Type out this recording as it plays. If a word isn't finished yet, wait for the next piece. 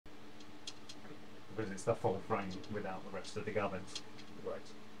because it's the full frame without the rest of the gubbins. Right.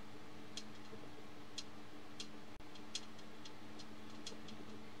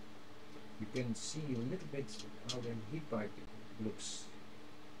 You can see a little bit how the heat pipe looks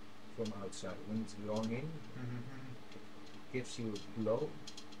from outside. When it's going in, it gives you a glow.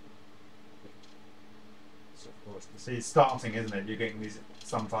 So of course See, it's starting, isn't it? You're getting these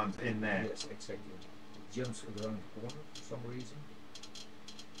sometimes in there. yes, exactly. It jumps around the corner for some reason.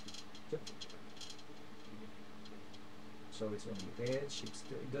 So it's on the edge.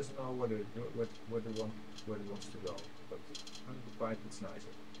 It doesn't know where it wants to go. But under the pipe, it's nicer.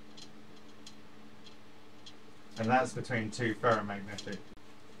 And that's between two ferromagnetic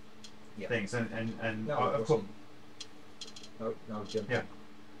Yeah. things. And No, of course, no, jump. yeah.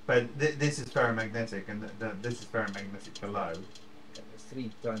 But this is ferromagnetic, and this is ferromagnetic below. There's 3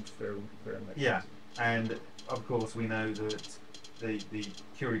 times ferromagnetic. Yeah, and of course we know that the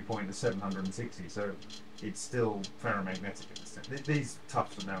Curie point is 760, so it's still ferromagnetic at this time. These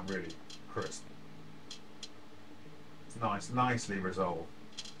tufts are now really crisp. It's nice, nicely resolved.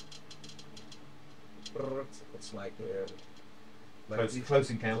 It's like Close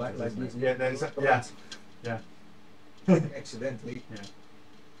encounters. like Isn't it? these Yeah, little- yeah. accidentally. Yeah.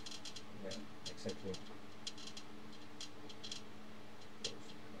 Yeah, exactly.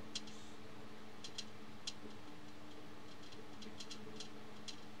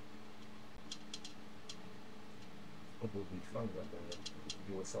 It would be fun when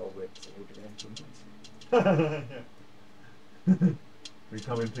you was all with the engine. We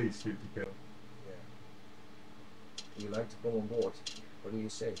come in peace, shoot to kill. Yeah. Do you like to come on board? What do you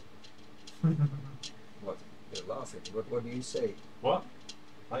say? What? You're laughing. What do you say? What?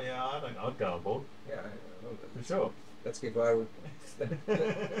 Oh, yeah, I'd go on board. Yeah, I know that. For sure. Let's give our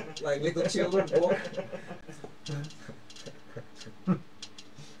like little children walk. But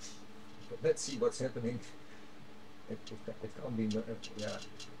let's see what's happening. It can't be, yeah.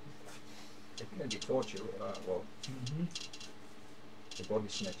 It can be torture. Well, the body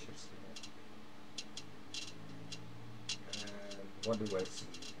snatchers. What do I see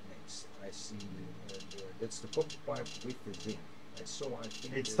next? I see that's the copper pipe with the zinc. I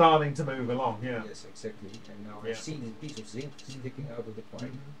think It's starting to move along, yeah. Yes, exactly. And now Yeah. I see the piece of zinc sticking out of the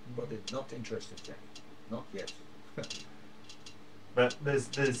pipe, but it's not interested yet. Not yet. But there's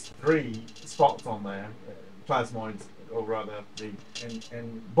 3 spots on there, plasmoids, or rather the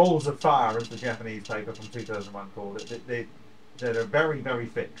And balls of fire, as the Japanese paper from 2001 called it. That are very, very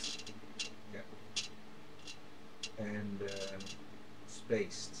fixed. yeah. And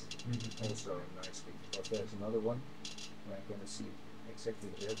spaced also nicely. But there's another one. I'm going to see exactly.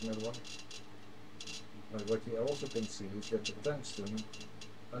 There's another one. But what you also can see is that the tungsten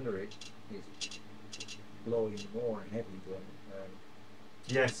under it is glowing more heavy than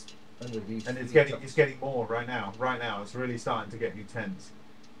Yes, under these. and it's tufts. getting more right now. Right now, it's really starting to get you tense.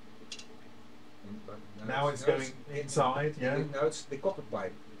 But Now it's going inside, yeah. Now it's the copper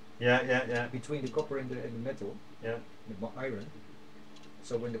pipe Yeah. between the copper and the metal, Yeah. the iron.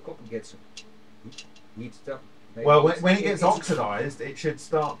 So when the copper gets heated up. Well, when it gets oxidized, it should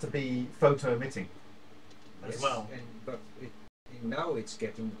start to be photo emitting as yes, well. But now it's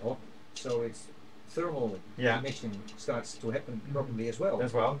getting hot, so it's thermal emission starts to happen probably as well.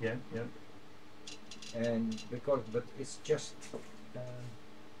 As well, yeah. And but it's just.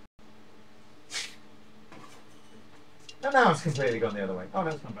 And now it's completely gone the other way. Oh, no,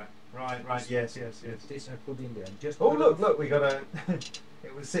 it's come back. Right. Yes. This I put in there. Just Oh, look, we got a.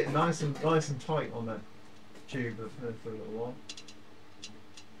 It was sitting nice and tight on the tube for a little while.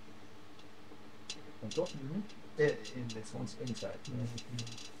 on top. In this one. One's inside.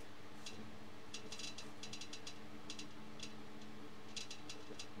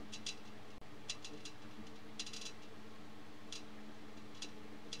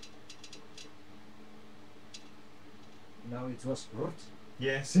 Now it was rot.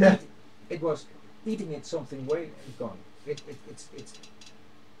 Yes. Yeah. It was eating it something way gone. It's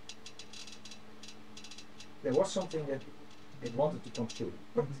there was something that it wanted to come to.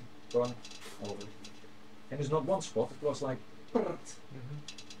 Gone over. And there's not one spot, it was like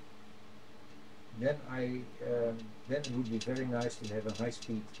then then it would be very nice to have a high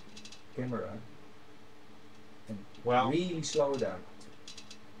speed camera and really slow down.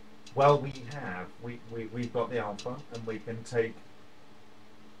 Well, we've got the alpha, and we can take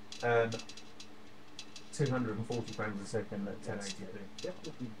 240 frames a second at 1080p. That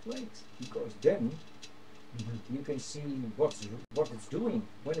would be great, because then you can see what it's doing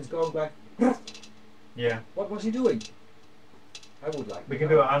when it's going back. Yeah. What was he doing? I would like. We can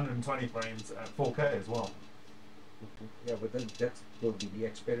do 120 frames at 4K as well. Yeah, but then that will be the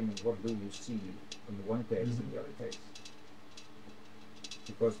experiment. What do you see on the one case and the other case?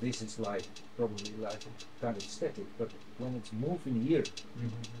 Because this is like probably like kind of static, but when it's moving here,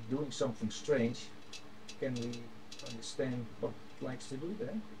 doing something strange, can we understand what it likes to do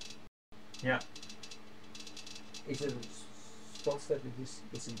then? Yeah. Is it spots that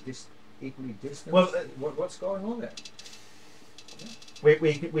it is equally distant? Well, what's going on there?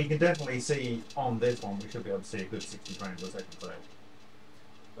 We can definitely see on this one, we should be able to see a good 60 frames per second. So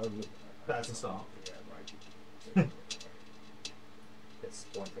Oh, look, that's a start. yeah, right. That's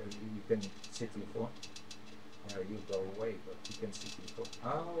the point. You can sit here for, you go away, but you can sit here for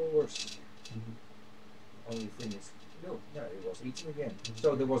hours. Only thing is, no, yeah, it was eating again.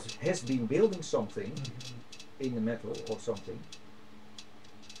 So there has been building something in the metal or something.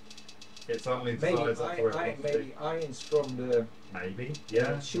 It certainly Maybe, decides that's where it wants to maybe be. ions from the Maybe,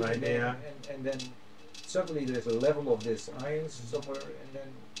 yeah, shooting maybe, yeah. and then suddenly there's a level of this ions somewhere, and then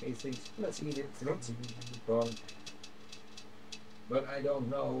he thinks, let's eat it. Gone. But I don't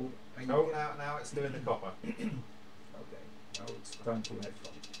know. Oh, now it's doing the copper. Okay, now it's time to have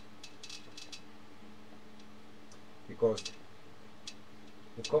fun. Because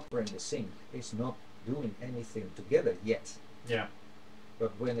the copper and the zinc is not doing anything together yet. Yeah.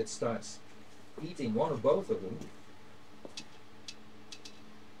 But when it starts eating one or both of them,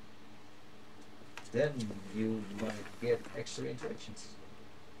 then you might get extra interactions.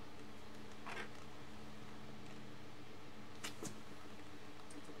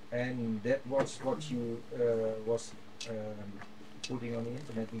 And that was what you was putting on the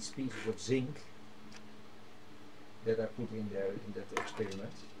internet, these pieces of zinc that I put in there in that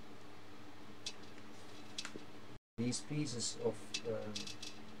experiment. These pieces of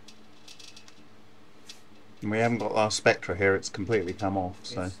We haven't got our spectra here, it's completely come off,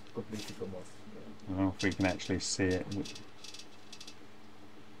 so it's completely come off. I don't know if we can actually see it.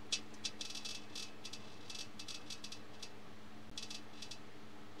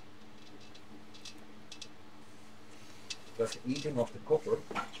 But the eating of the copper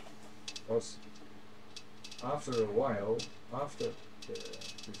was after a while, after the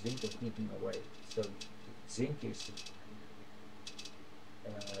zinc was eaten away. So zinc is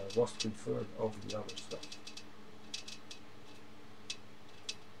was preferred over the other stuff.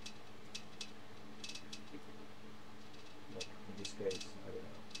 But in this case, I don't know.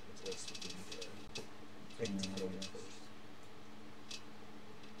 It has to be technical first.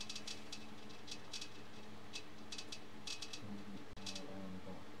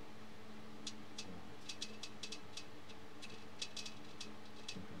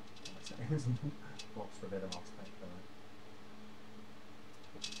 What's the bit of aspect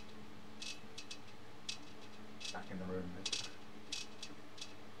back in the room then.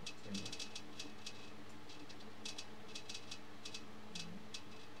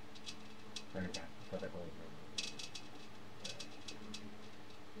 There we go, got it all.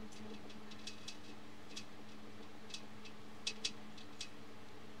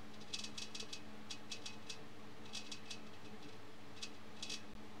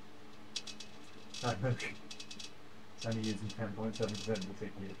 It's only using 10.7%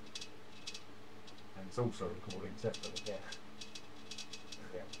 particularly. And it's also recording separately. Yeah.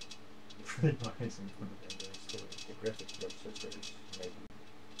 Yeah. Pretty amazing. And there's still the graphics processors, maybe.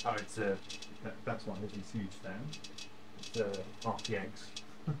 Oh, it's that's one of these huge fans. It's RTX.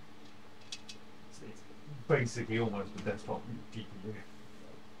 it's basically almost a desktop GPU.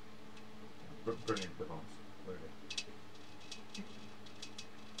 Brilliant device, really.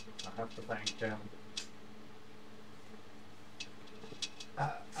 I have to thank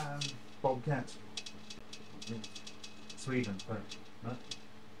Bobcat, Sweden, for no? Okay,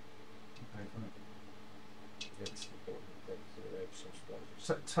 for it. That's important. That's some sponsors.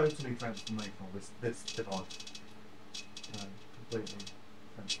 So totally transformational. This device, completely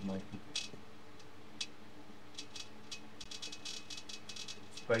transformational.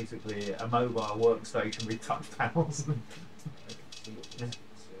 It's basically a mobile workstation with touch panels. I can see it. Yeah.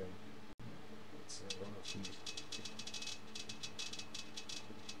 It's one of these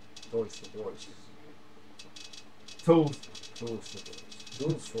toys for boys. Tools. Tools for boys.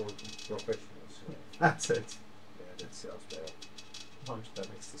 Tools for professionals. That's it. Yeah, that sounds better. Much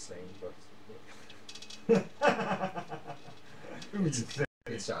better. It's the same, but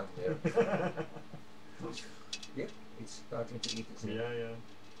it sounds better. Yeah, it's starting to eat itself. Yeah.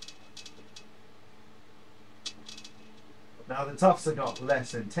 Now the tufts have got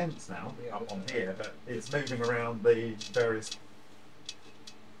less intense now Yeah, up on here, but it's moving around the various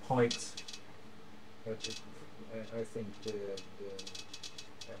heights. But I think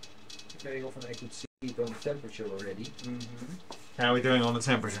very often I could see it on the temperature already. How are we doing on the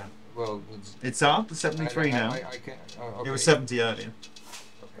temperature? Well, It's up to 73 now. I can, okay. It was 70 earlier.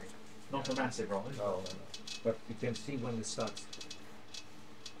 Okay. Not a massive rise. No. But you can see when it starts.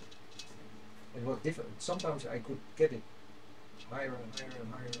 It was different. Sometimes I could get it higher and higher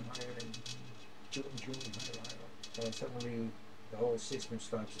and higher and higher, and June, higher and higher. And suddenly the whole system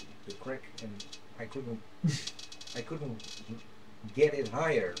starts to crack, and I couldn't get it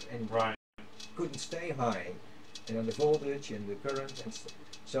higher, and Right. couldn't stay high, and then the voltage and the current, and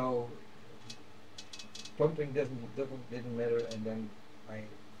so pumping didn't matter, and then I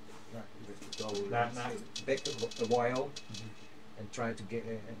have to go Back a while and try to get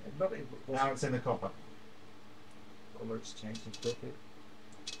but it was Now it's in the copper. colors changing quickly.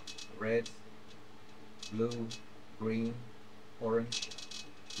 Red, blue, green, orange.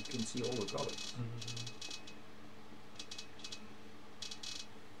 You can see all the colors.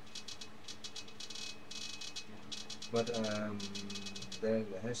 But there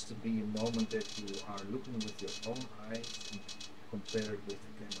has to be a moment that you are looking with your own eyes and compare it with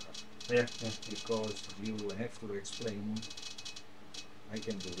the camera. Yeah. Because you have to explain. I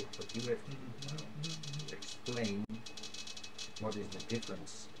can do it, but you have to explain what is the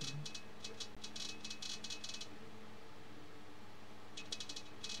difference.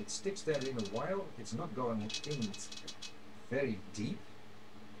 It sticks there in a while. It's not going in very deep.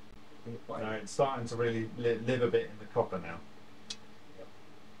 No, it's starting to really live a bit in the copper now. Yep.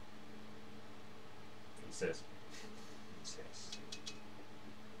 He says. It says.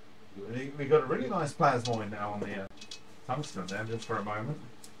 We've got a really nice plasmoid now on the tungsten there, just for a moment.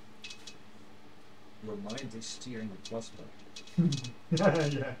 Your mind is steering the plasma.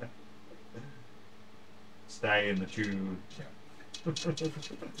 Yeah. Stay in the tube.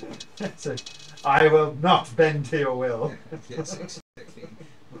 So, I will not bend to your will. Yes, exactly.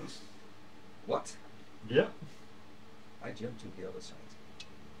 What? Yep. I jumped to the other side.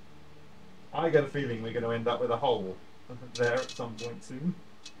 I get a feeling we're going to end up with a hole there at some point soon.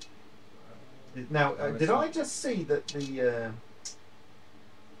 Now, did I just see that the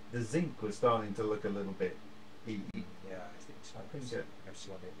zinc was starting to look a little bit heaty? Yeah, I think so. I think it.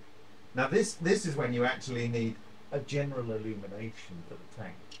 Absolutely. Now this is when you actually need a general illumination for the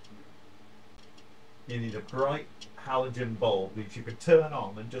tank. You need a bright halogen bulb which you could turn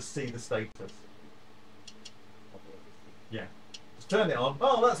on and just see the status. Yeah. Just turn it on.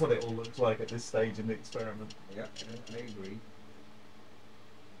 Oh, that's what it all looks like at this stage in the experiment. Yeah, I agree. It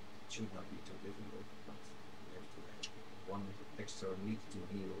should not be too difficult, but you have to have one extra need to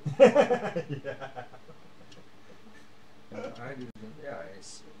heal. Yeah. I do, yeah,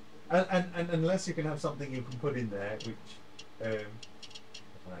 it's And unless you can have something you can put in there which you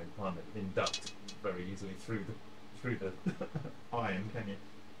can't induct very easily through the iron, can you?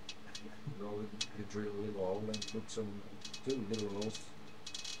 you drill a little hole and put two little holes,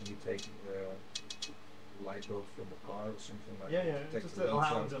 and you take light bulb from a car or something like that. Yeah, Take just a the little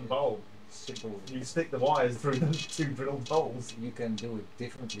leads out, halogen bulb. Simple. You stick the wires through the two drilled holes. You can do it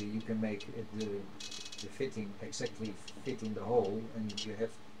differently. You can make it the fitting exactly fit in the hole, and you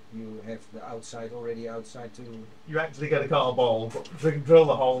have the outside already outside too. You actually get a car bulb, drill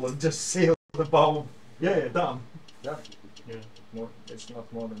the hole, and just seal the bulb. Yeah, done. Yeah. Yeah. It's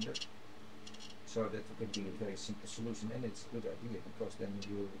not more than that. So that could be a very simple solution, and it's a good idea because then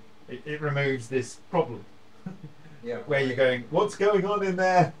you. It removes this problem. Yeah. Where you're going, what's going on in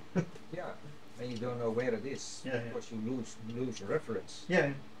there? Yeah, and you don't know where it is because you lose your reference.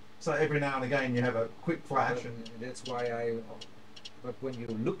 Yeah. So every now and again you have a quick flash, But and that's why But when you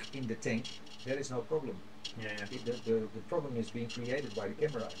look in the tank, there is no problem. yeah. The problem is being created by the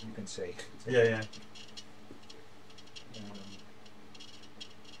camera, you can say. Yeah.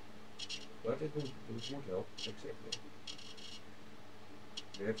 But it would help, exactly.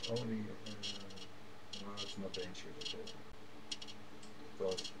 They have only, no, it's not dangerous at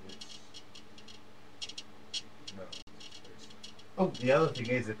all. Because it's, no. Oh, the other thing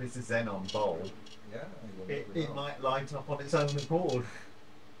is, if it's a xenon bulb, Yeah, it might light up on its own accord.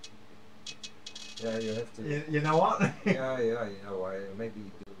 Yeah, you have to. You know what? Yeah, you know, maybe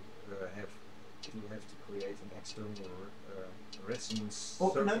you have to create an external resonance. Oh,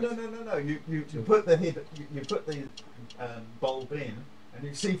 no. You put the you put the bulb in, and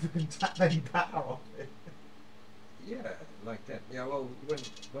you see if you can tap any power off it. Yeah, like that. Yeah, well,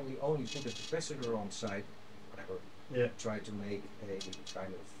 when you only put a capacitor on site, whatever, try to make a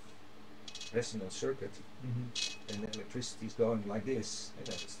kind of resonance circuit, and the electricity is going like this, and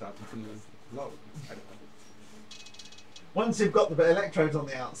then it's starting to flow. I don't know. Once you've got the electrodes on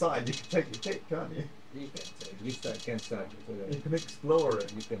the outside, you can take your pick, can't you? You can start. You can explore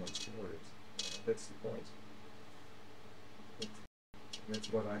it. You can explore it. That's the point.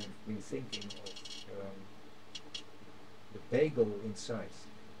 That's what I've been thinking of. The bagel inside.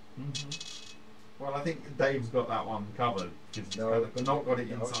 Well, I think Dave's got that one covered because he's not got it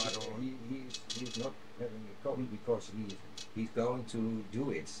inside. Or He's not having a copy because he's going to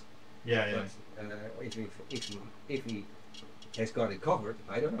do it. yeah. But if he has got it covered,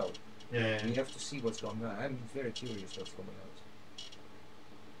 I don't know. Yeah. We have to see what's going on. I'm very curious what's coming out.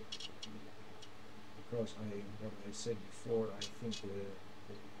 Because what I said before, I think the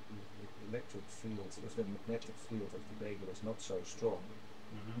electric field, of the magnetic field of the bagel is not so strong.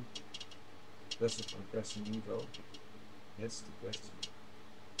 Does it compress in Evo? That's the question.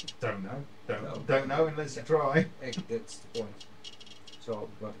 Don't know. Don't know unless you try. That's the point. So,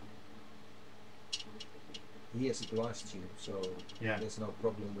 but he has a glass tube, so there's no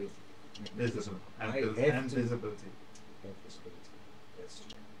problem with Visible and visibility. That's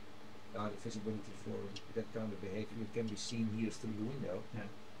true. The visibility for that kind of behavior can be seen here through the window.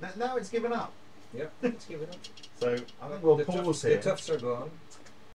 Now it's given up. Yeah, let's give it up. So I think we'll pause here. The tufts are gone.